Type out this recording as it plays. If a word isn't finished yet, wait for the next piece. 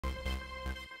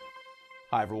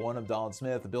Hi, everyone. I'm Don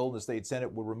Smith. The bill in the state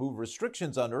Senate would remove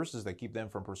restrictions on nurses that keep them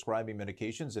from prescribing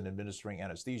medications and administering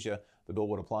anesthesia. The bill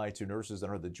would apply to nurses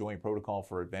under the Joint Protocol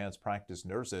for Advanced Practice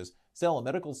Nurses. Salem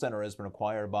Medical Center has been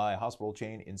acquired by hospital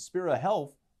chain Inspira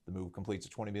Health. The move completes a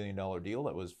 $20 million deal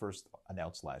that was first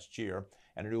announced last year.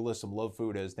 And a new list of Love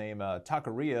Food has named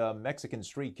Taqueria Mexican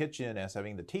Street Kitchen as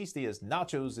having the tastiest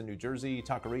nachos in New Jersey.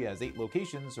 Taqueria has 8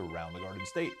 locations around the Garden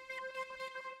State.